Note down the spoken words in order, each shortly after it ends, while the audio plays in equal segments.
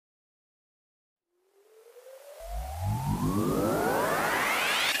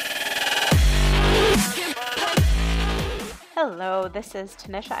Hello, this is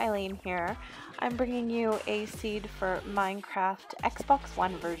Tanisha Eileen here. I'm bringing you a seed for Minecraft Xbox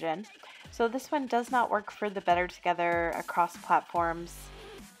One version. So this one does not work for the Better Together across platforms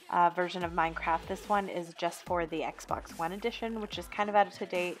version of Minecraft. This one is just for the Xbox One edition, which is kind of out of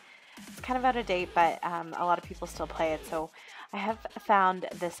date. It's kind of out of date, but a lot of people still play it. So I have found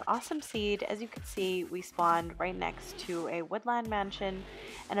this awesome seed. As you can see, we spawned right next to a Woodland Mansion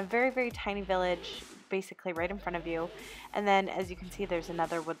and a very, very tiny village, basically right in front of you. And then, as you can see, there's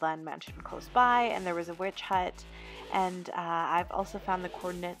another Woodland Mansion close by, and there was a witch hut. And I've also found the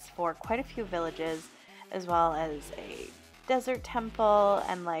coordinates for quite a few villages, as well as a desert temple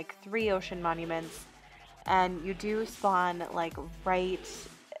and like 3 ocean monuments. And you do spawn like right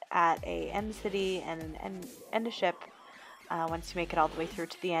at a end city and a ship once you make it all the way through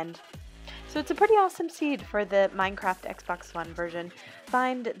to the end. So it's a pretty awesome seed for the Minecraft Xbox One version.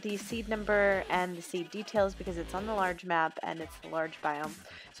 Find the seed number and the seed details because it's on the large map and it's the large biome.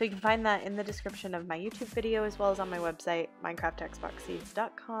 So you can find that in the description of my YouTube video as well as on my website,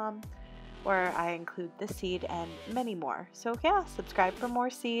 minecraftxboxseeds.com, where I include the seed and many more. So yeah, subscribe for more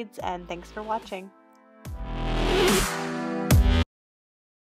seeds and thanks for watching.